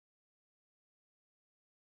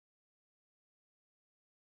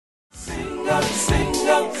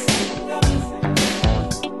Single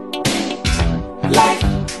life.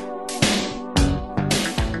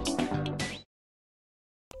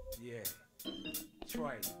 Yeah.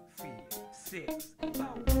 Trey, feet, 6, oh,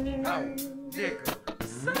 nigga.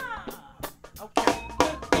 Okay.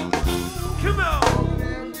 Come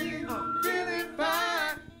on. Feeling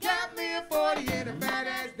fine. Got me a 40 and a fat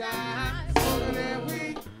ass dime. Over that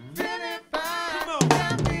week. Feeling fine. Come on.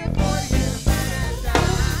 Got me a 40 and a fat ass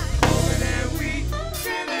dime. Over that week.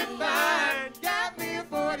 Feeling fine. Got me a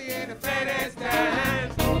 40 and a fat ass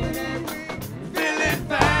dime. Over that week. Feeling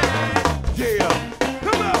fine. Yeah,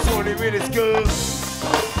 come on, 20 minutes good.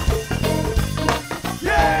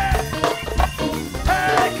 Yeah.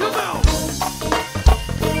 Hey, come on.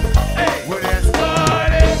 Hey. Well, that's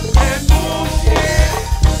Party and bullshit.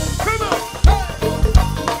 Come on.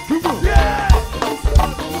 come on. Yeah.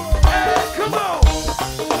 Hey, come on.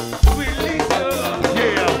 Sweet Lisa.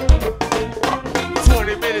 Yeah,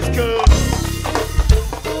 20 minutes good.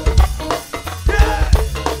 Yeah.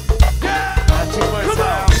 Yeah. Not too much Come on.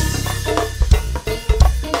 time.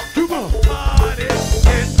 Come on. Party.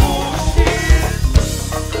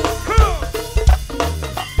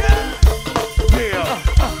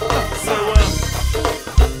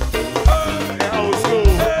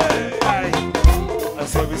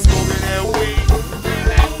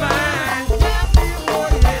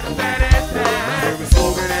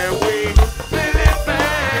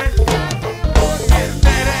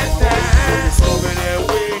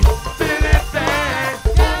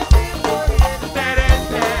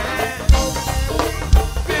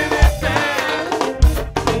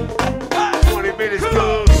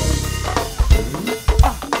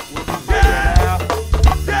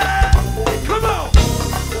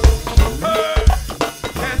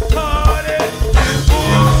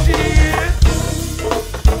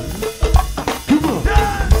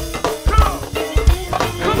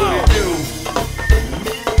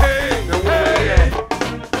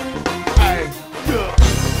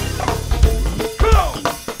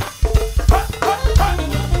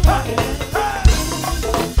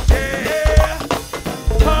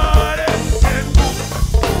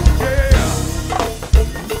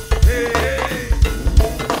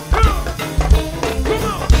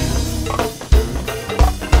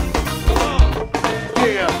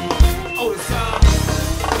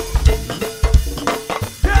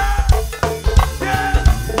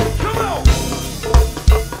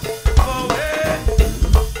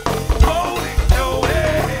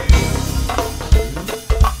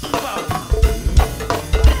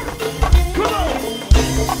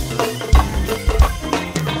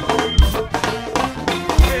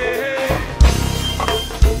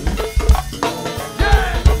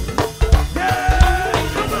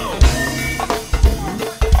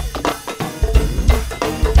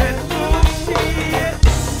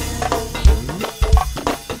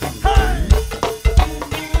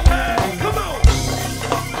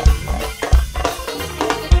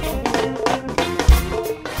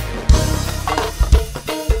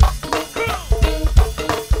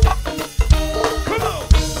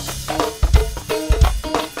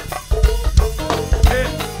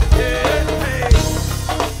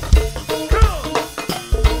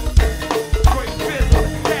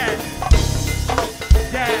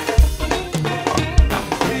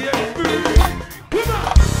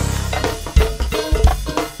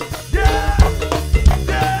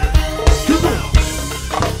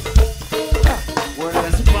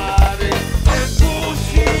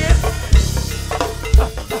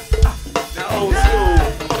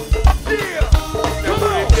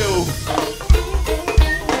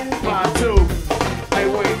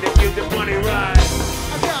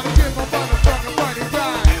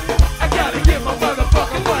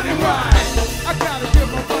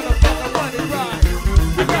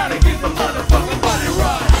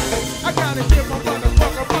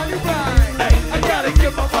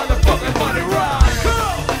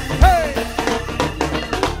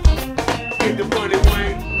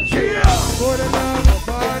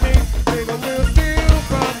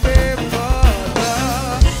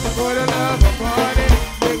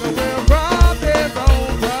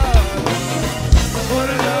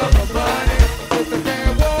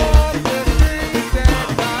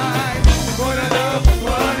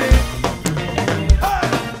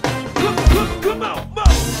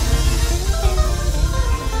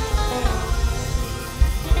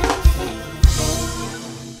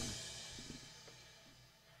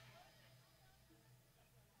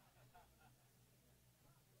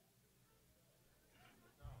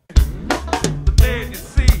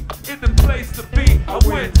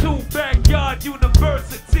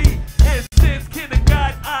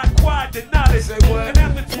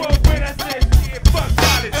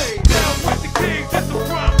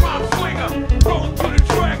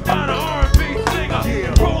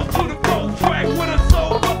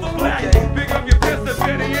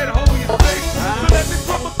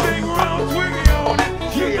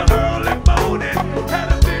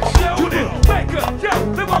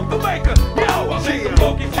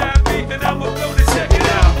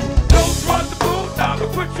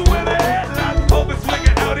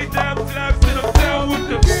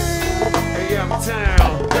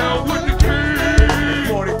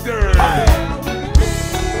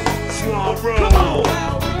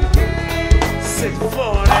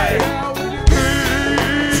 640.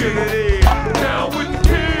 Trinity. Down with the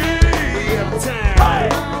king. Uptown.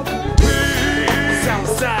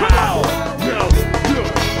 Southside. Come on. Yo,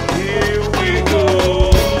 here we go.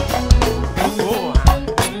 Come on.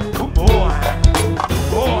 Come on.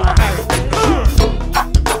 Boy.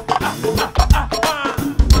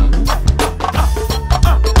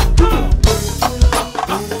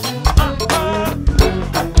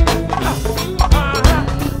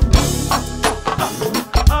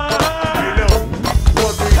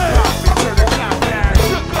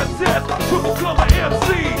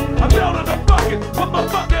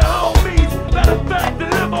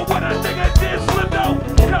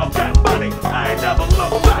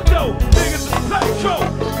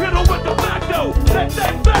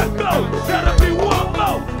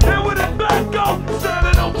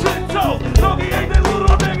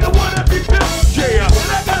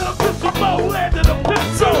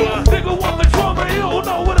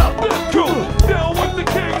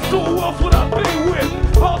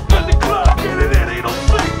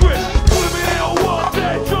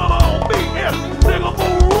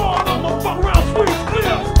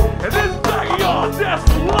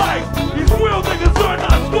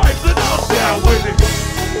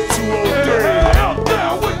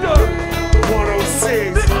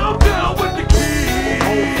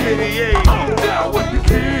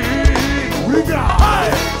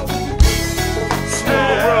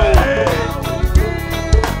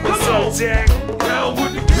 Jack. Down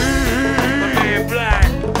with the king. My man Black.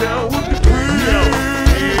 Down with the king.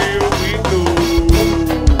 Here we go.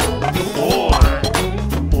 Come on.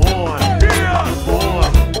 Come on. Yeah. Come on.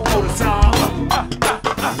 Go to top.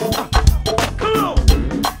 Come on.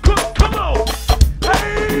 Come on.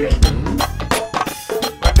 Hey.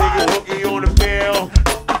 My nigga Hookie on the bell.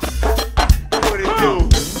 What it do?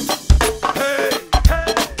 Hey. Hey.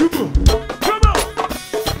 Come on.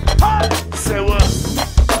 Hey. Say what?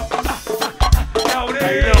 Out Hey,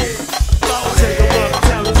 there. yo. Take him up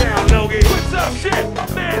downtown, Logan. What's up, shit?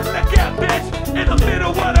 Man, look out, bitch. In the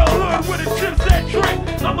middle of the hood where the chips that drink.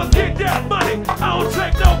 I'ma get that money. I don't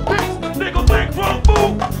take no pics. Nigga make wrong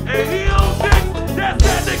move. And he on dick. That's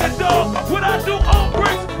that nigga dog. What I do on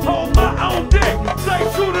bricks. Hold my own dick. Stay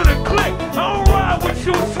true to the click. I don't ride with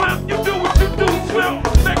you, Slim. You do what you do, Slim.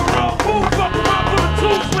 Make a wrong move. Fuck around for the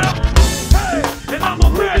two, Slim. Hey, and I'm a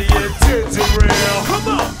Ready man. and Tinterell. Come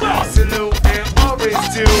on, boss. Absolute and orange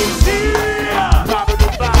juice. Yeah. Popping the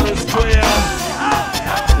bottles 12.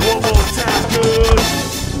 One more time, good.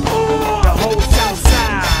 The whole south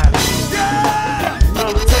side. Yeah.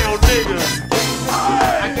 Uptown niggas.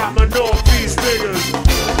 I got my northeast niggas.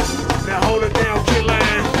 Now hold it down, kid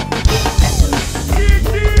line.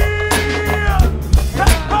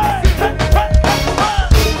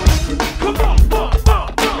 Come on,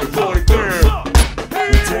 43rd.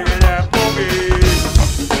 Taking that monkey.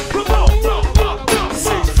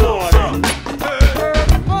 640.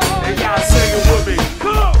 They got singing with me.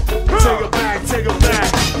 Take it back, take it back.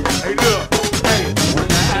 Hey, look. Hey, when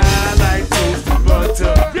I like toasted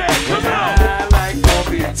butter. Yeah, come When on. I like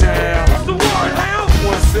coffee town.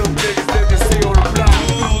 What's them niggas that they see on the block?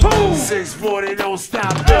 640 don't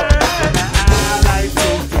stop up. When I like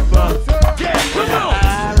toasted butter. When I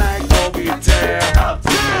like coffee town.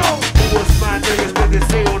 What's my niggas that they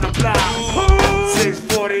see on the block?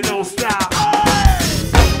 640 don't stop.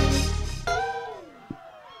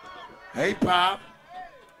 Hey, Pop.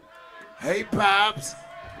 Hey, Pops.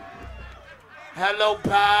 Hello,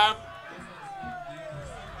 Pop.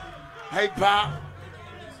 Hey, Pop.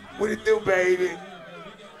 What it do, baby?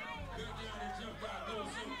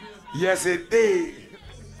 Yes, indeed.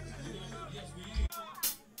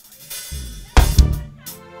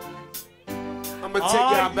 I'm gonna take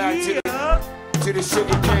y'all back to the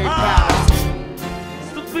Sugar Cane Palace.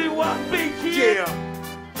 It's the BYB kid. Yeah.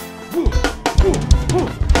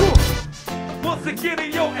 Once again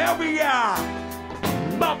in your area,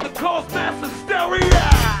 about to cause mass hysteria.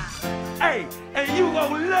 Hey, and you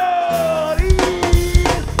gon' love these.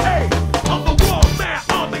 Hey, I'm the one man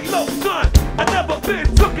army, low son. I never been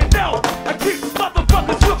tooken out. I keep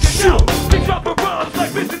motherfuckers looking out. Be dropping rhymes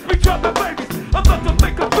like bitches be dropping babies. I'm about to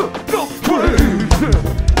make a go crazy.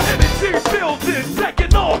 Energy building,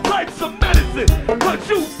 taking all types of medicine. But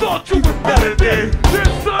you thought you was better than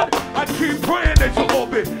this, son. I keep praying that you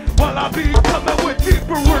orbit while I be coming with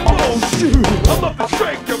deeper emotion. I'm up to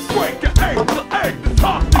shake and break your ankle, this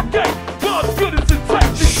hard to gate. God's goodness and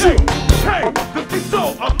take the shit. Hey, the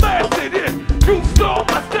so I'm lasting in. You saw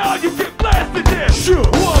my style, you get blasted in.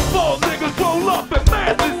 One ball niggas roll up and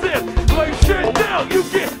masses in. Lay shit down, you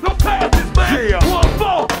get no passes, man. Yeah. One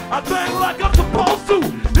ball, I bang like I'm supposed to.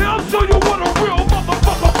 Now I'll show you what a real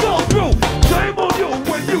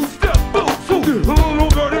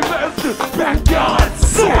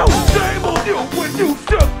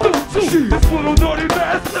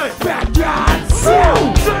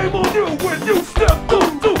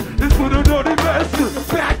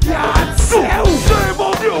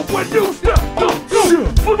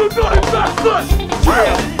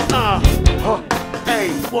Hey,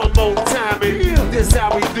 one more time, and this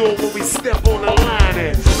how we do it when we step on the line.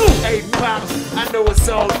 And hey, pops, I know it's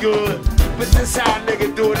all good, but this how a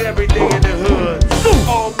nigga do it every day in the hood.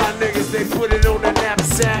 All my niggas, they put it on the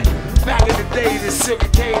knapsack. Back in the day, the sugar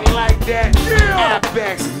cane like that.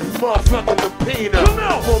 Apex, motherfucking Lapina.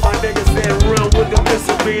 For my niggas that run with the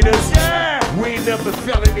misdemeanors. We ain't never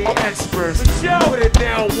felony experts. Put it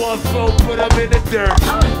down, 1-4, put them in the dirt.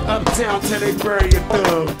 Uptown till they bury your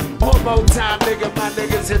thug. One more time, nigga, my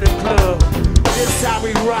niggas in the club. This how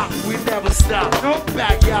we rock, we never stop.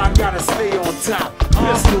 Backyard gotta stay on top.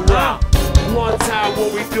 Mr. Rock, one time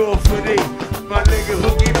what we do it for thee. My nigga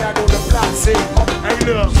hooky back on the block, see. Hey,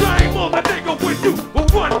 look. Shame on the nigga with you.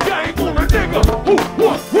 One game on the nigga. Who,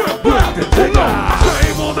 what, where, back the nigga.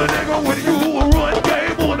 Shame on the nigga with you. One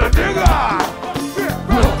game on the nigga.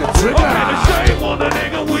 With the trigger. Okay, shame on the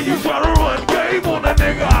nigga when you try to run game on the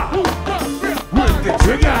nigga. With the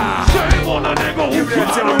trigger. Shame on the nigga who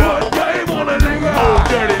try to run game on the nigga. Oh,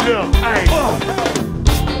 dirty look. Hey.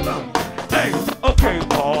 Hey, okay,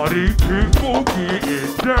 party people get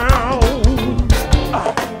it down.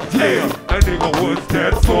 Yeah, that nigga was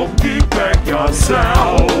that funky backyard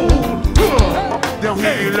sound. Don't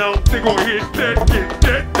hear you low. They gon' hit that, get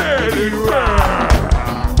that daddy round.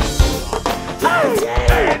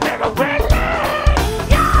 Hey, nigga, red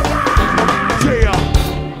Yeah.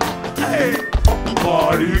 Hey,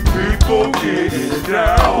 party people get it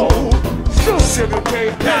down. Sugar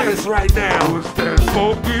Cane Palace right now. Was that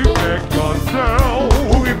funky backyard sound?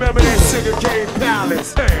 Who remember that Sugar Cane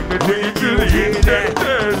Palace? Hey, the nigga just hit that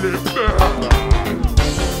daddy round.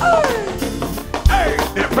 Hey,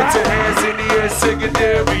 Put your hands in the air, sing it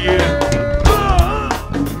every year.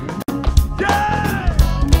 Yeah!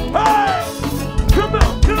 Hey! Come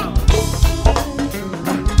on, come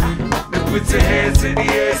And put your hands in the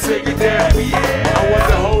air, sing it every year. I want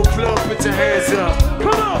the whole club, put your hands up.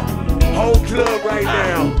 Come on! Whole club right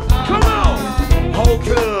now. Come on! Whole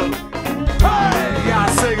club. Hey! Y'all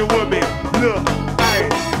sing it with me. Look, hey,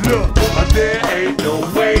 look. There ain't no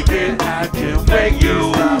way that I can make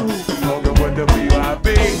you stop. Talking with the B.I.B.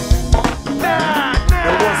 Nah,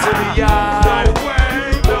 And what's in the yard? no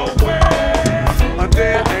way, no way!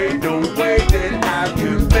 There ain't no way that I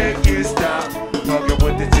can make you stop. Talking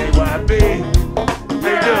with the JYB.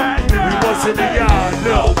 Hey, look, we what's in the yard?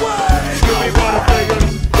 No Look, way! give me motherfucker.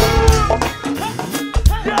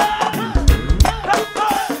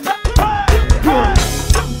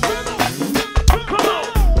 Come on!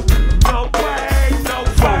 No way, no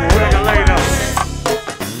Phone way! regulator.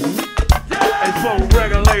 Hey, phone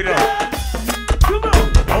regulator. Come on!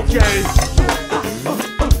 Okay.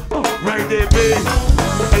 Right there, baby.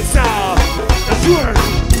 Hey, Sam. That's right.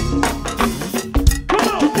 Come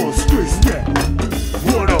on! Come on, switch that.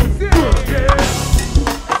 What up?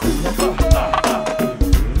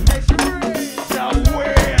 No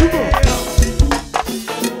way!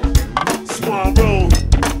 Small road.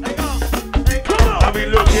 Come on! I mean,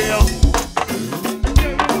 look here.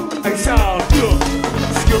 Hey, Sam, look.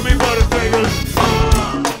 Excuse me, motherfuckers.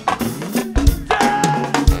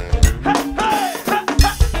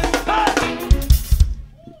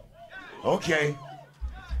 Okay.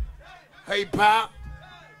 Hey, Pop.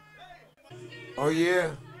 Oh,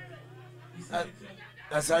 yeah.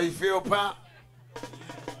 That's how you feel, Pop?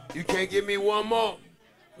 You can't give me one more?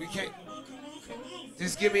 We can't.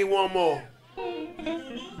 Just give me one more.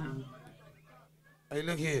 Hey,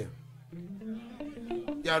 look here.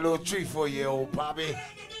 Got a little treat for you, old Poppy.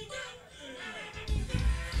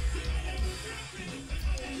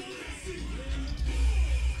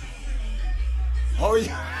 Oh,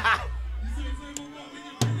 yeah.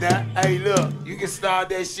 Now, hey, look, you can start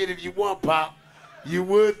that shit if you want, Pop. You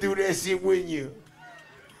would do that shit, wouldn't you?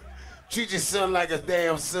 Treat your son like a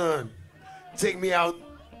damn son. Take me out.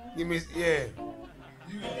 Give me, yeah.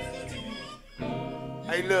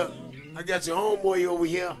 Hey, look, I got your homeboy over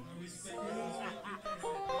here.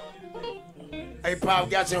 Hey, Pop,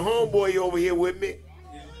 got your homeboy over here with me.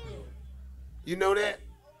 You know that?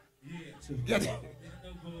 Yeah.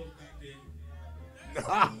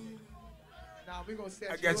 Nah, we gonna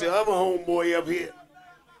set I you got up. your other homeboy up here.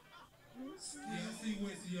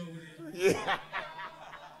 Yeah.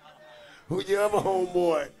 Who your other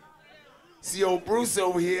homeboy? See old Bruce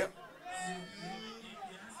over here.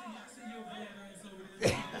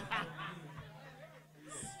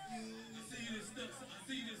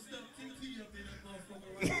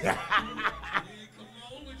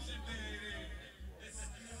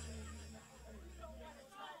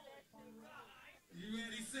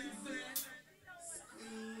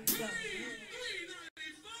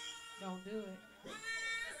 Don't do it.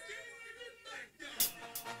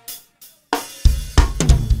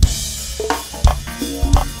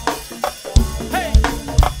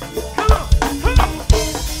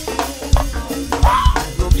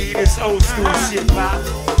 old school shit, pop.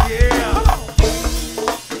 Yeah.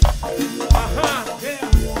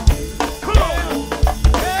 Come on.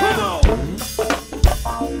 Come on.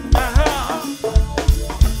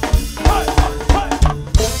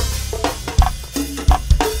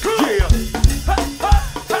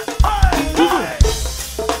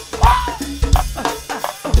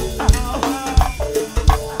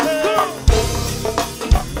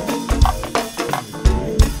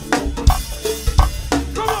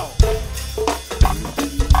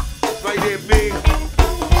 Right there, big.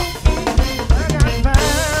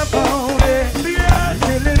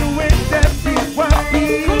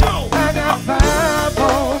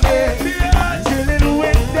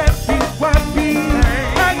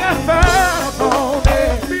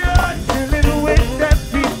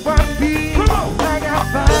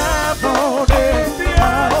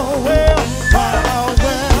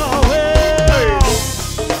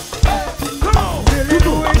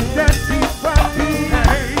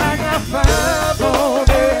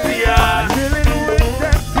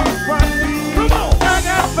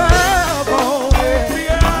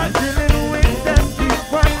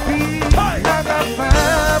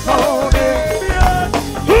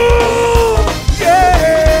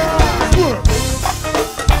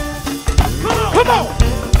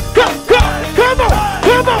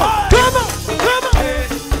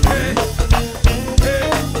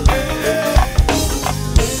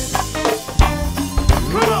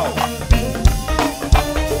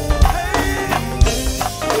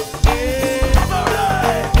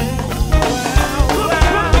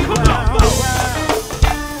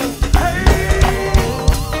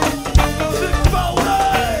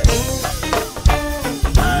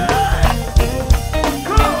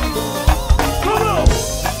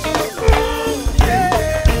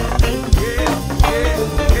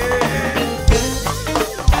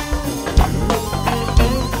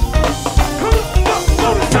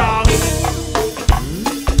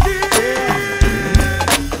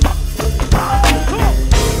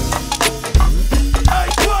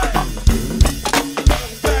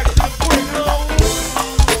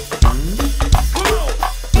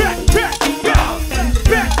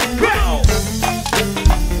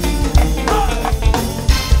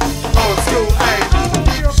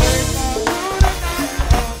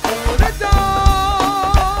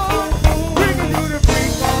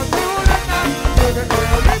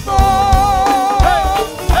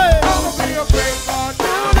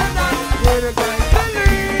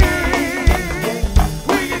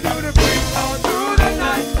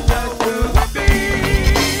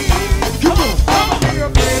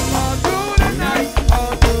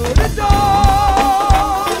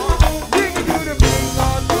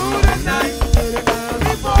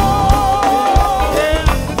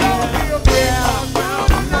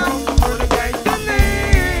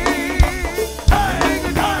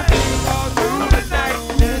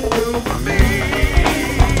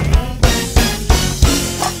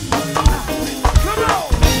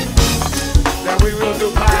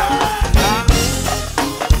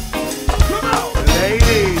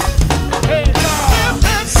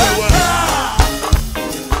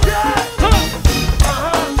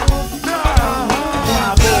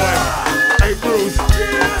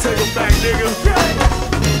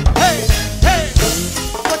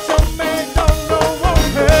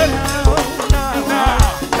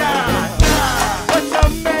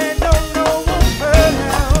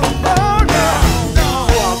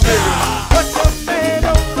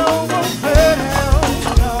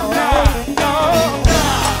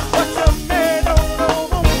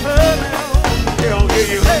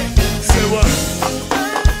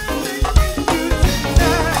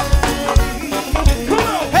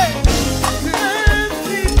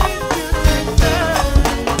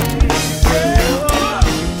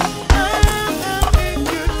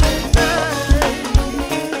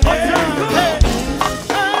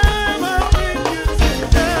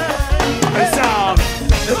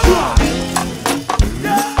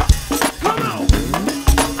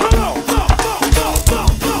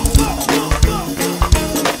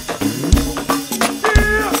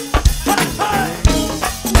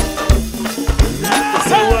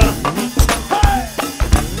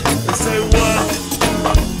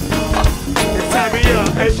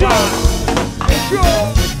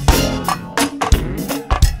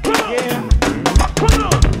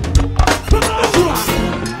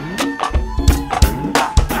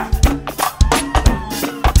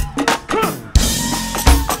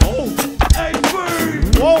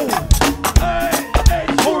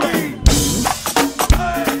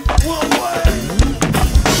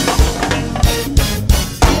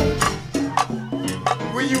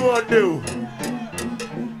 What you wanna do?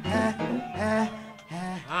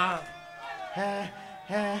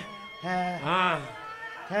 Get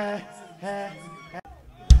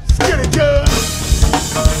it, girl.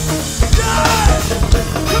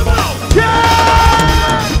 Come on!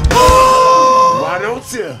 Yeah! Ooh! Why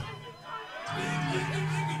don't you?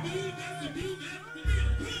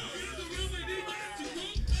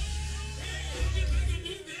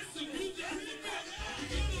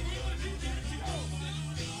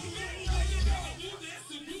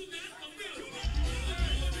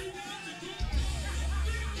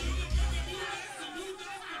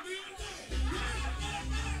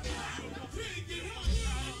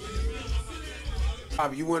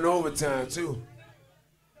 Bobby, you went overtime too.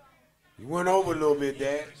 You went over a little bit,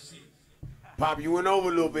 Dad. Pop, you went over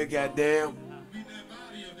a little bit, goddamn.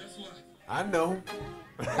 I know.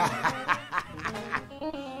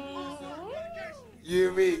 You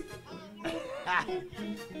and me.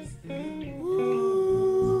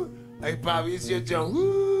 Woo. Hey, Bobby, it's your jump.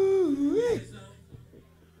 Woo.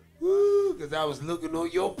 Woo. Because I was looking on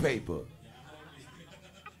your paper.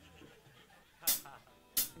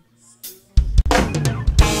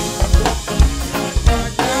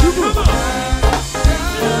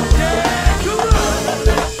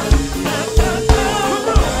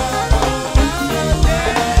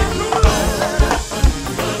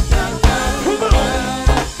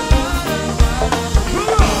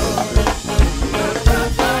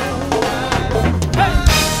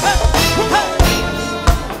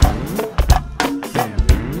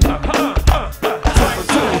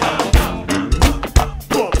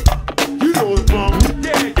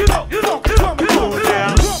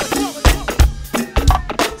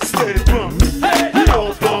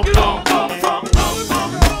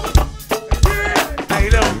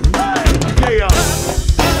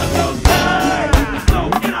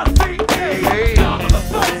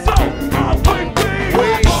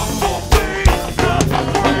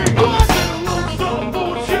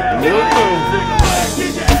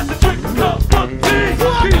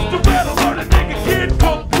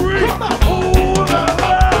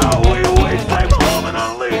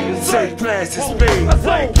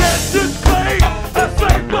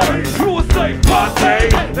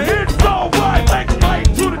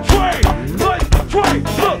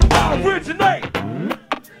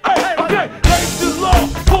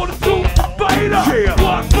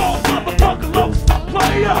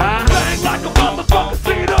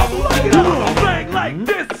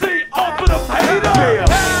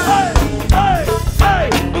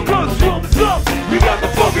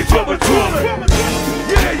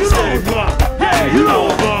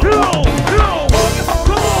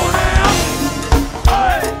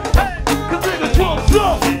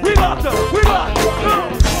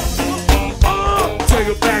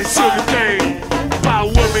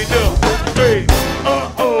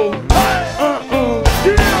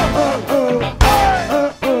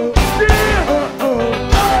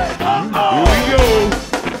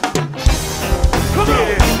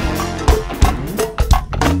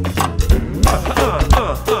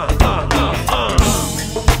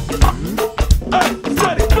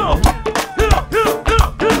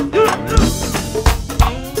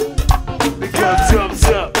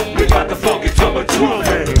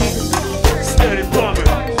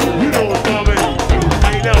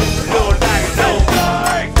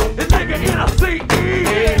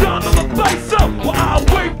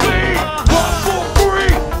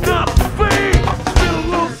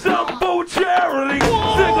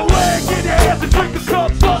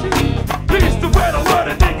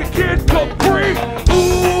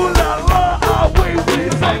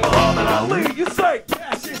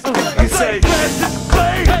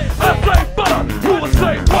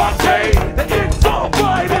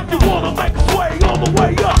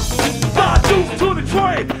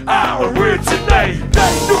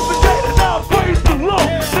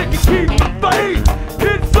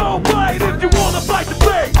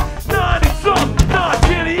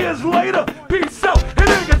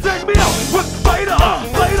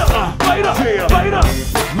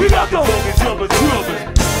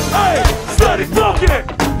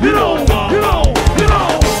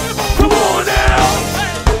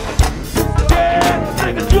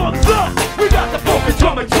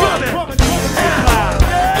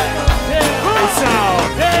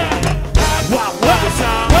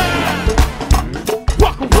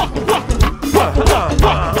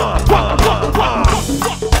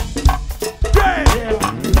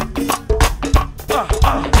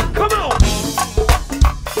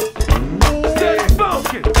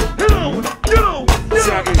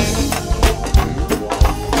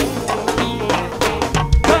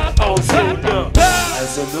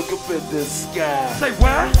 as I look up at the sky. Say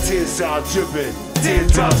what? Tears are dripping,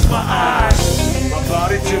 teardrops my eyes. My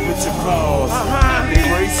body dripping to pause.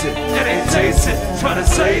 Embrace it and taste it. Trying to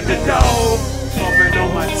save the dog. Pumping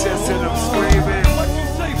on my chest and I'm screaming. What you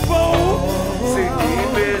say, fool? See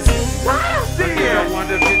demons. I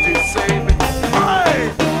wonder if you can save me.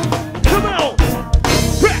 Hey, come on.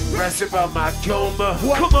 Rest about my coma.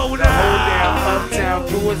 Come on The whole now. damn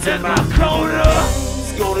uptown ruins in In my my corner.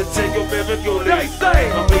 It's gonna take a miracle. They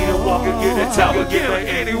say I'm being a walker, get a I'll talker, give get it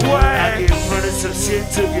I anyway. get in front of some shit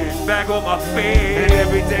to get Back on my and feet.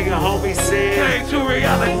 everything a homie said. Came to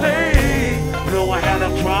reality. No, I had a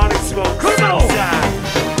chronic smoke. Come on.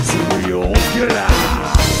 Southside. Serial killer.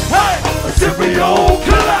 Hey, a serial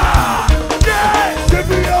killer. Yeah,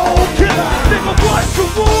 serial killer. Nigga, what you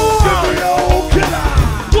want? Serial killer.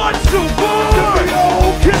 What you want?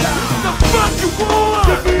 Serial killer. The fuck you want?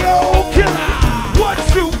 Serial killer. What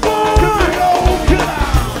you want? Serial killer.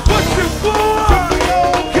 What you want?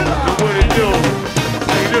 Serial killer. What it do?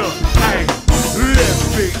 Hey, look, hey, left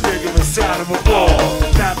big nigga beside of a ball.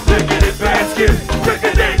 Not picking it basket,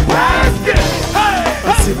 Picking that basket. Hey,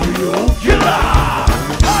 a serial killer.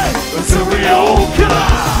 Hey, a serial killer.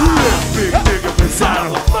 left big nigga beside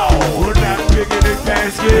of a ball. We're not picking it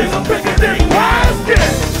basket, Picking that basket.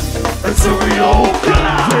 a serial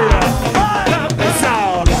killer. Yeah, that's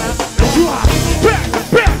all. Back,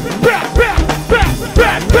 back, back, back, back,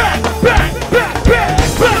 back, back, back, back, back,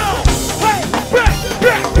 back. Hey, back,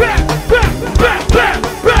 back, back, back, back, back,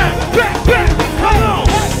 back, back, back. Come on.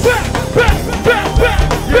 Back, back, back, back,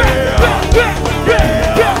 back, back, back,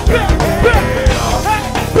 back, back, back. Hey,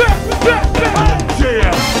 back, back, back.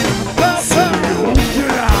 Yeah, serial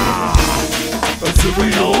killer. A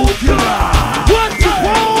serial killer. What you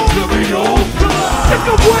want? Serial killer.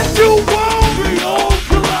 Nigga, what you want? Serial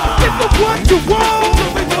killer. Nigga, what you want?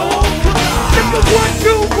 Serial killer. Nigga, what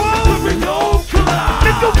you want? Serial killer.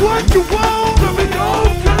 Nigga, what you want? Serial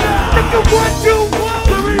killer. Nigga, what you want?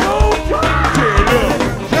 Serial killer. Yeah, look.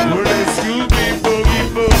 Well, excuse me, boogie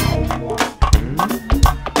boo.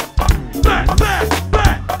 Back, back,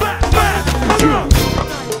 back, back, back. Come on.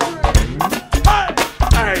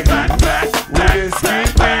 Hey, Back, back, well,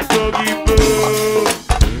 excuse me, boogie boo.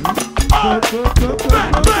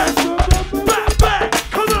 back, back, back, back.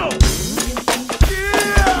 Come on.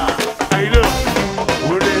 Yeah. Hey, look.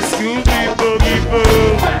 Well, excuse me, boogie boo.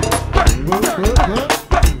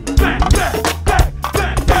 Back, back, back, back,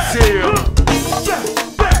 back, back. Chill.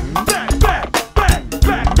 Back, back, back, back,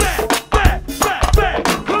 back, back, back, back, back.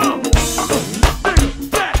 Come on. Back,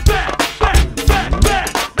 back, back, back, back.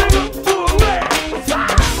 Nigga, pull away.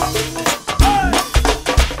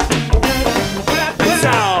 That's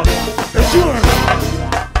all.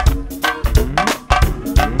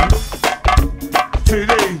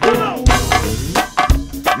 Today,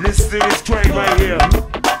 listen to this train right here.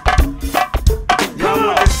 Y'all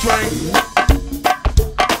want this train?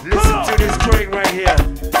 Listen to this train right here.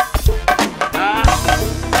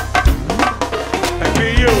 And me,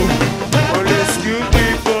 you. Well, excuse me,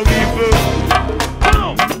 boogie boo. Come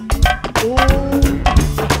on.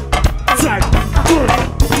 Tight. Good.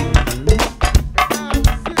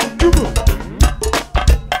 Come on.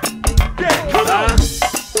 Yeah, come on.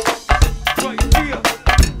 What you feel?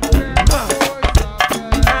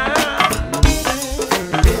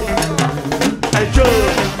 Hey,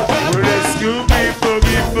 good. Well, excuse me,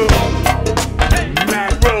 boogie boo.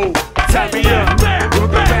 Back row, tie me up.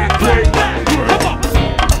 Work the back way. Come on.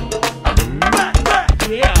 Back, back,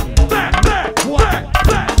 Yeah. back, back, back,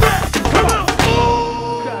 back, back. Come on.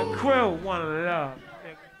 Got Krill, one love.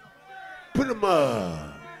 Put them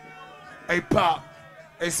up. Hey, Pop.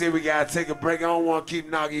 They say we gotta take a break. I don't want to keep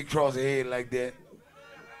knocking you across the head like that.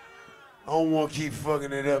 I don't want to keep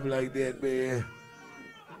fucking it up like that, man.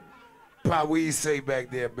 Pop, what you say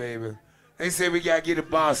back there, baby? They say we gotta get the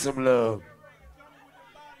boss some love.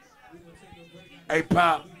 Hey,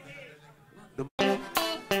 Pop.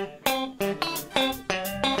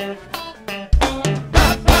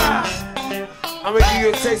 I'm gonna give you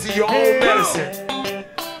a taste of your own medicine.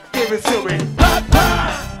 Give it to me.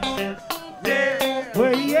 Yeah.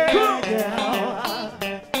 Well, yeah, Come. yeah.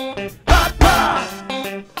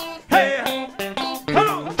 Hey. Come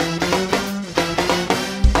on.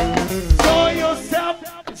 Enjoy yourself,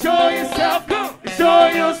 enjoy yourself, enjoy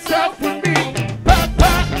yourself with me.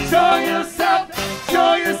 Enjoy yourself,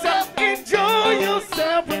 enjoy yourself, enjoy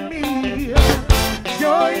yourself with me.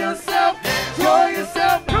 Enjoy yourself, enjoy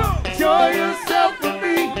yourself, enjoy yourself with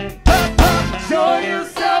me. Enjoy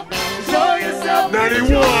yourself, enjoy yourself. 91.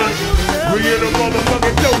 We in the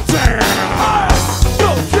motherfucking dope town. Go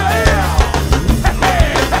jail.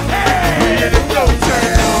 We in the dope town.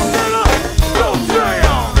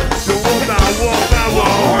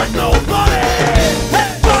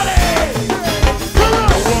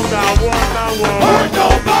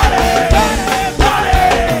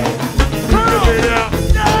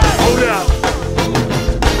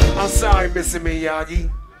 Mr. Miyagi.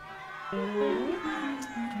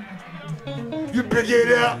 You pick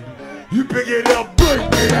it up, break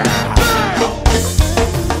it out.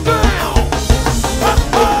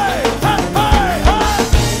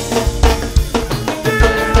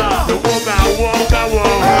 The one I won't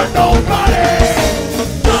hurt nobody.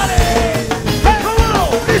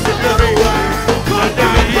 Listen to me. My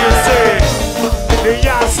nigga, the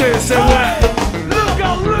y'all say what? Look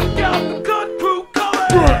out, the gun crew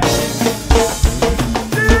coming.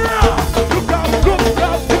 Look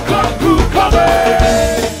out, the gun crew coming.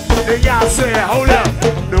 Then y'all say, hold up.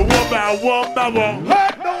 The one by one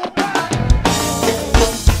hurt nobody.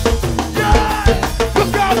 Yeah.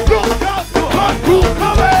 Look out, the gun crew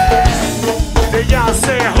coming. Then y'all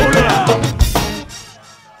say, hold up.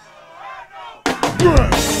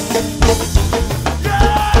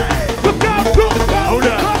 Hold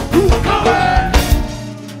up.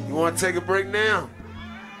 You want to take a break now?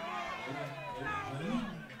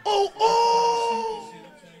 Oh.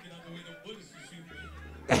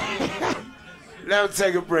 Let him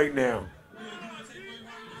take a break now.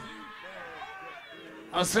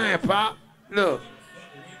 I'm saying, Pop, look,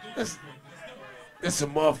 this a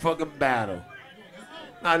motherfucking battle.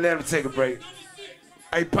 Now let him take a break.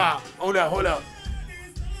 Hey, Pop, hold up.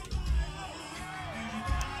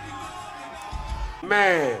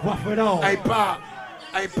 Man. Waff it on. Hey, Pop.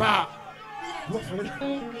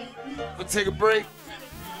 We'll take a break.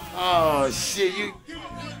 Oh, shit, you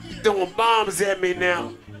throwing bombs at me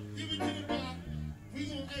now.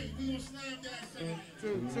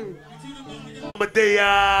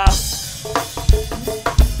 Madea.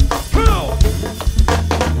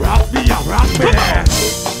 Rock me.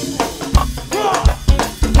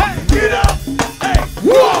 Hey, get up. Hey,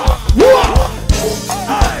 Whoa.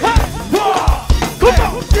 hey, come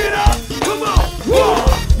on, get up. Come on.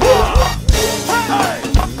 Hey,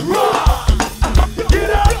 get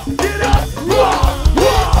up.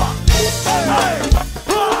 Hey,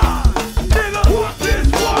 nigga, this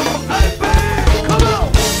one. Hey, baby, come on.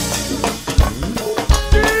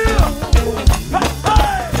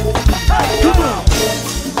 Hey, come on.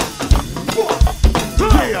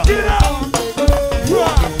 Get up.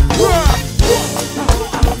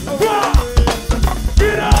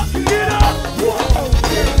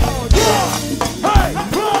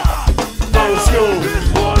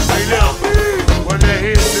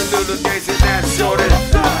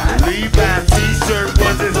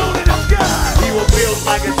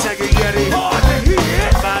 Like a checker yeti.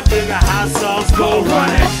 My nigga hot sauce go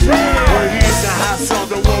running. Well, here's the hot sauce,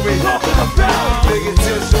 don't worry. Nigga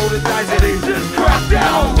just roll the dice and he just cracked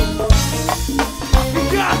out. You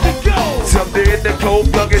got to go. Jumped in the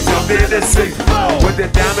cold bucket, jumped in the six. With the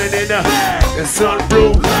diamond in the sun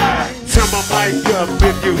blue. Turn my mic up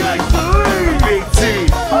if you Big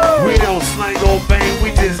T. We don't slang old bang,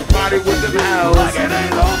 we just party with them hoes. Like it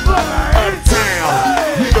ain't over. Uptown,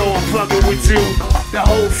 you know I'm fucking with you. The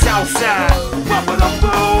whole south side.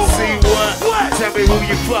 See what? Tell me who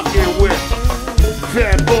you fucking with.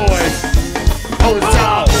 Fat boys. On the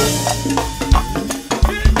top.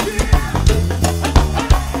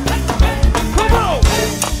 Come on.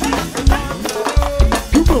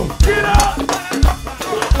 Get up.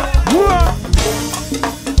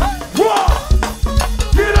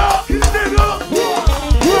 Get up, nigga.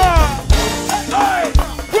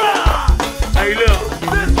 Hey, look.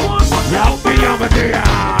 This one. Rock me on my day.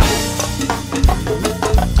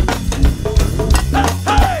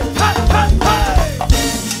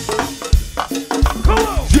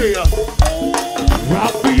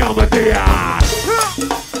 Rock me on my day.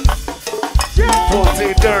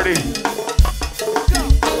 1430.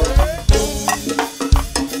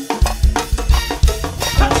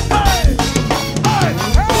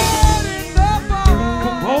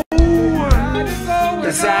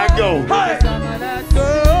 That's how I go.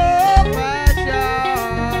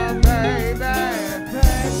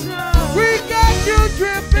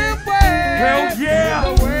 Hell yeah.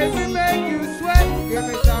 The way we make you sweat, give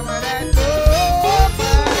me some of that good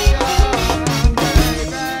passion,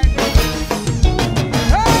 baby.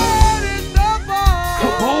 Heard it's the ball.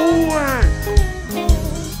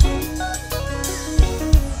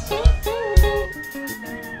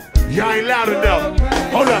 Y'all ain't loud enough.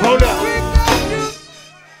 Hold up.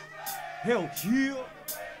 Hell yeah.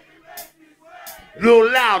 A little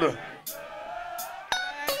louder.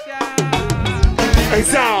 Hey,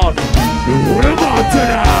 sound. What am I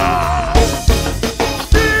tonight?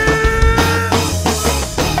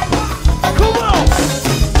 Come on.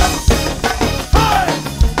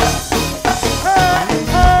 Hey.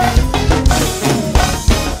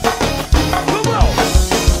 Come on.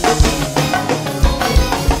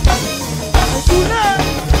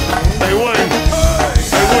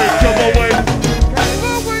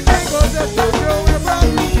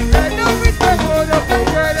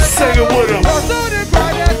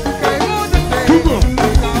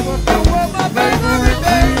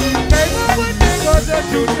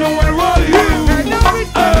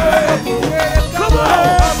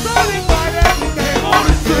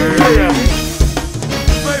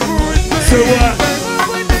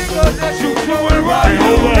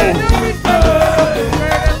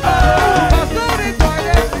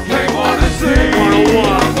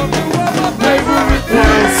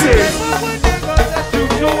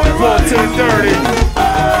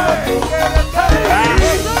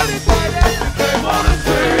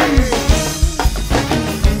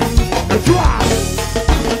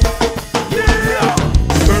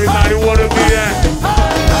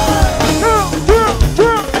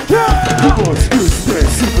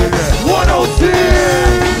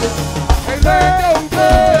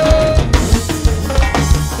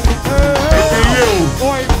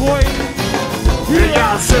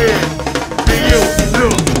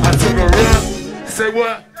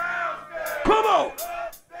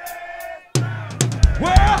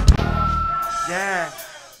 Yeah.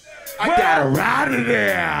 I got her out of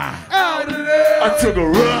there. Out of there. I took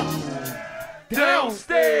her up.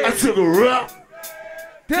 Downstairs. I took her up.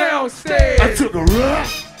 Downstairs. I took her up.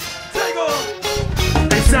 Take off.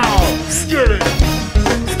 It's all skillet.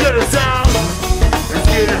 Skillet sound. It's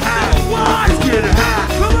getting high. It's getting high.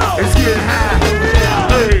 Come on. It's getting high.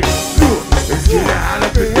 Hey, look. It's getting hot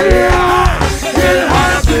up in here. Getting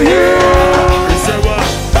hot up in here. Say what?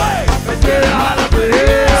 Hey. It's getting hot up in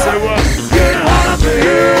here. Say what? Getting hot up in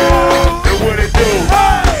here. And what it do?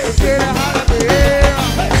 Hey. Getting hot up in here.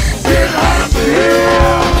 Getting hot up in here.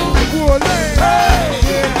 Poor lady.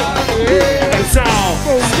 Getting hot up in here. It's all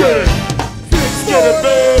skillet. Skillet,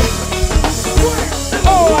 babe.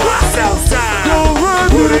 Oh, Southside. don't run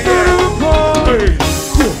to Put the it in. middle. Hey.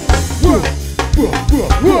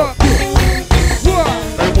 What?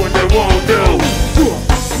 And what they won't do.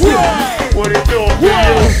 What it do,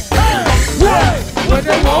 man? What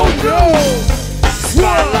they won't do.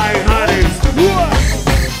 Spotlight honeys.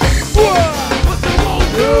 What they won't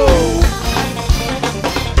do.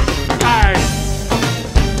 Aye.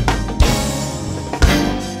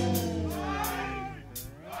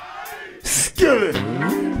 Skillet.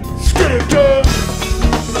 Skillet, girl.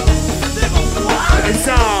 It's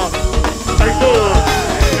all. Like good.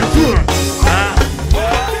 It's good.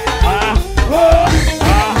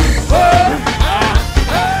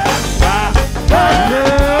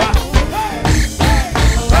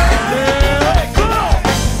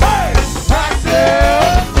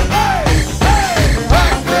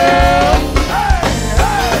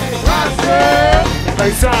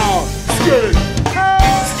 It's all. Skillet.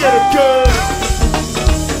 Skillet, girl.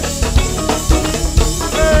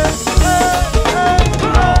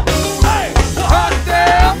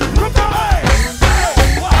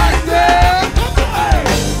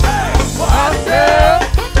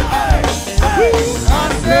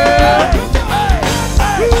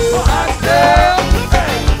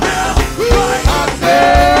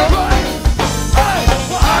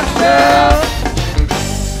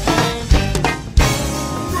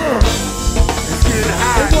 It's getting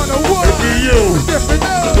high. It be you.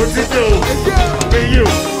 What you do? Be you.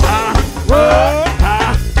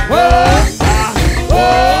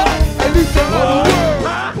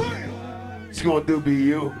 It's gonna do be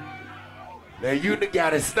you. Now you done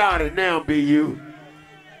got it started now, be you.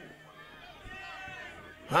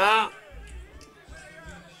 Huh?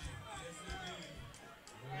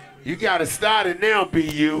 You got it started now, be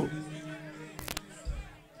you.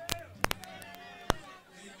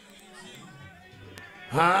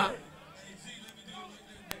 Huh?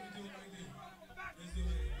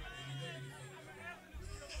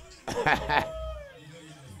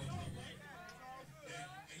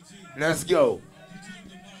 Let's go.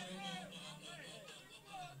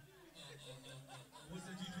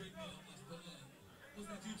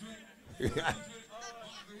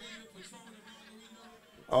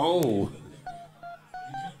 Oh.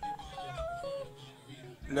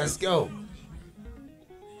 Let's go.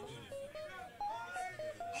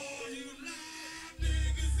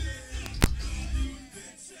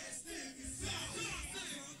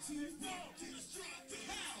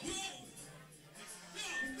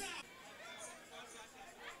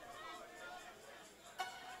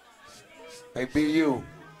 Hey, be you.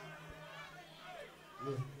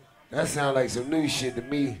 That sounds like some new shit to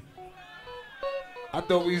me. I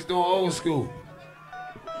thought we was doing old school.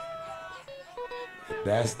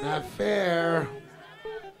 That's not fair.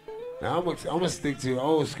 Now I'm gonna stick to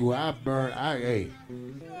old school. I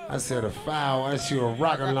set a fire. I shoot a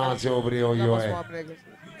rocket launcher over there on your ass.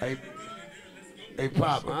 Hey,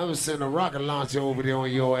 Pop, I'm gonna send a rocket launcher over there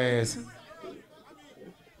on your ass.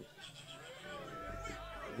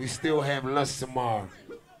 We still have lunch tomorrow.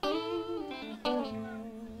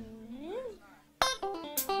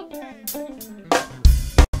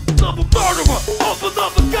 Of a murderer, off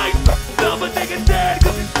another gangster. Never nigga dead,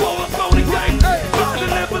 cause he's swore a phony gangster. Trying to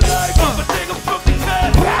live a life of a nigga from the head.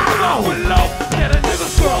 Going low, yeah, that nigga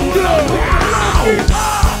swollen up.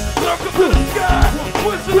 Lurking to the sky,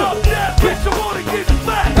 twisting up that bitch, I wanna get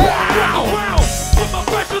fat. Around, with my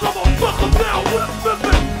pressure, I'm gonna fuck them down with a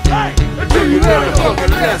flippin'. Hey, until you learn a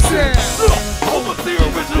fucking lesson. Look, home of the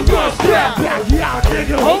original gun strap. Backyard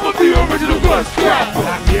nigga. Home of the original gun strap.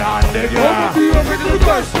 Backyard nigga. Home of the original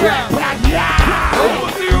gun strap. Backyard. Home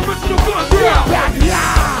of the original gun strap.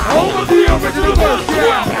 Backyard. Home of the original gun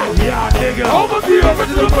strap. Backyard nigga. Home of the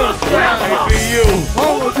original gun strap. Hey, be you.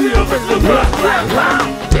 Home of the original gun strap.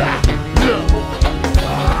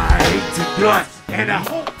 I hate to guts and I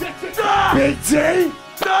hope that you die. Big T.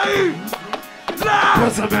 Naive. Lie.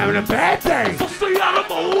 Cause I'm having a bad day. So stay out of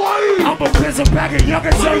my way. I'm a pencil back and y'all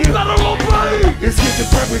can tell You you. better obey. It's get the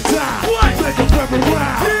perfect time. What? Make a perfect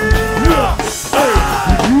rhyme. Yeah. Hey,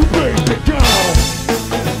 you make the call.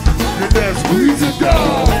 And that's Weezy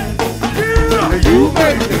Dog. Yeah. And you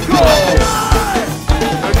make the call.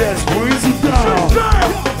 And that's Weezy Dog.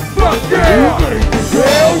 Fuck You yeah. make the call.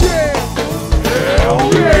 Hell yeah. Hell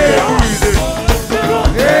yeah.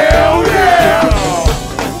 Hell yeah.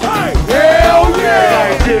 Hey. Hell yeah.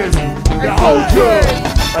 Like this. The whole club.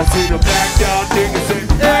 I see the back down niggas say,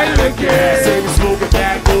 Again. say we smoking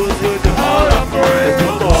backwoods with the Hold up for it.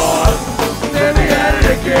 Come on. Let me at it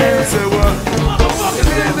I again. said what? Let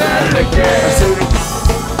me at it I again. said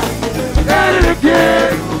the At it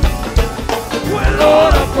again.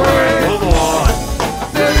 Hold up for it. come on.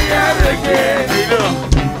 Let me at it again.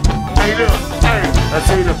 Hey look, hey. I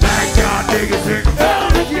see the back down niggas say,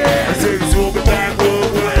 At it I again. say we smoking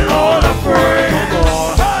backwoods with the Hold up for it. Come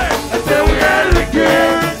on. Let me at it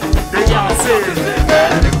again. They got said.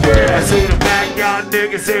 At it again. I see the back down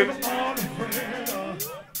niggas say,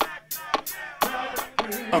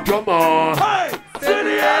 oh come on. Hey.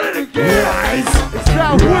 City at it again. Rise. It's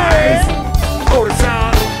not Rise. Oh the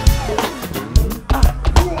sound.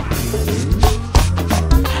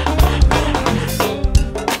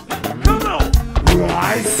 Come on.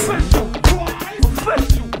 Rise. Official.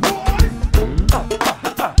 Official.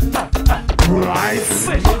 Rise.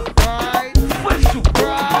 Official. right. Official.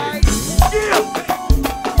 Right. Yeah.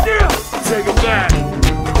 Yeah. Take it back.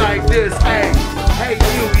 Like this, hey. Hey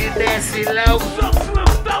you nasty low. Some slim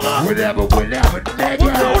fella. Whatever, nigga.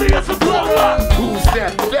 Melodious and blower. Who's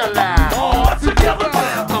that fella? All together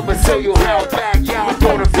now. I'ma show you how back y'all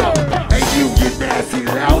gonna flow. Hey you nasty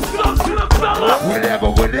low. Some slim fella. Whatever,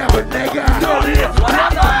 nigga. Melodious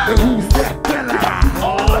whatever. And who's that fella?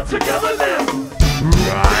 All together now.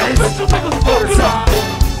 Rise. Official niggas fucking up.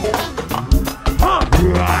 Huh?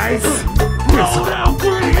 Rise. Roll down,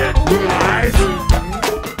 bring it. Rise.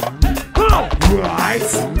 Come on.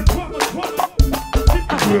 Rise.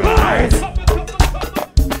 Rise.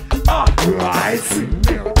 Rise.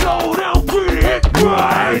 Go down, bring it.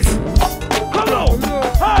 Rise. Come on.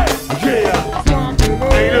 Hey. Yeah.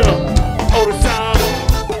 Hey look. All the time.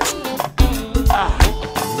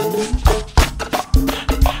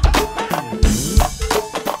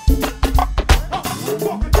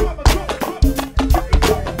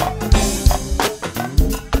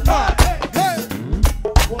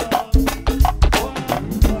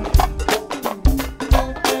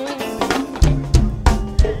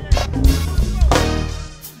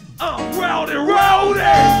 Rowdy, rowdy.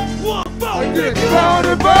 One vote, nigga.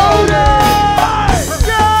 Voted, voted. Hey.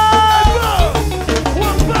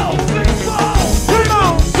 One vote, six votes. Come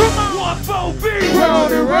on, come on. One vote, B.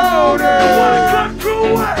 Voted, Wanna voted. cut crew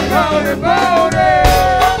away. Voted, voted.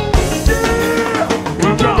 Yeah.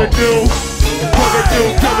 Coming through,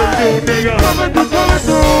 nigga. Coming through, coming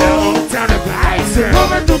through. Double town advisor.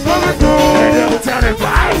 Coming through, coming through. Double town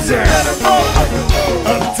advisor.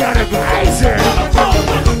 Uptown advisor.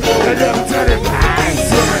 Double town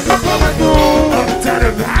advisor. Coming through. Uptown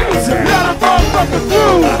advisor. Let 'em go fucking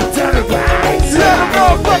through. Uptown advisor. Let 'em go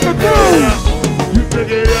fucking through. You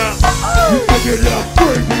pick it up. You pick it up.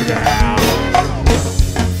 Bring me down.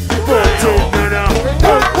 14 minutes.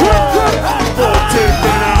 14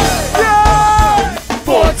 minutes.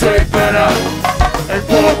 14 minutes. And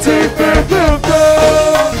 14 minutes.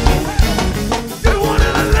 They want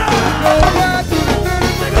it alive.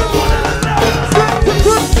 Niggas want it alive.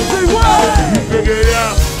 Pick it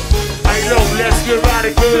up. Hey, yo, let's get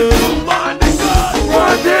right good. Two mind niggas.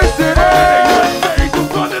 Run this city. They say you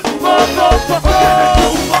run this motherfucker.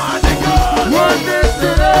 Two mind niggas. Run this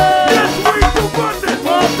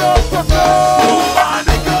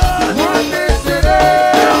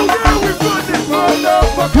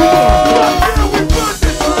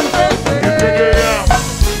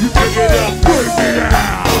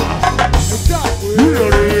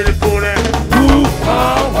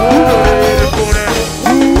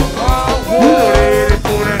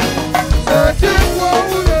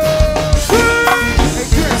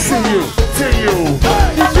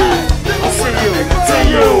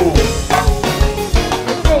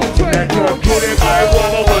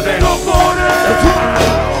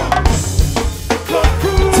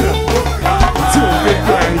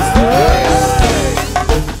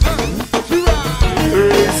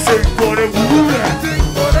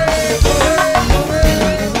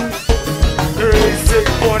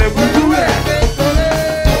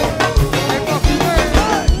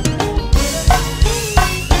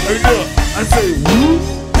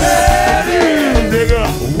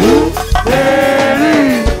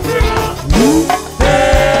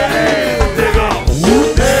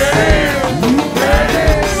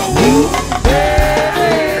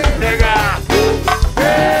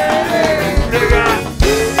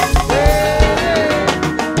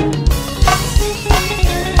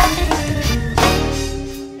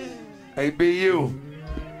Hey, BU,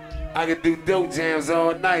 I can do dope jams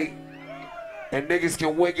all night. And niggas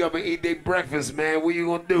can wake up and eat their breakfast, man. What you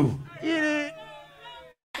gonna do? I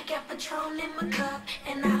got Patron in my cup,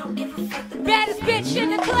 and I don't give a fuck. Baddest bitch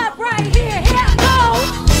in the club right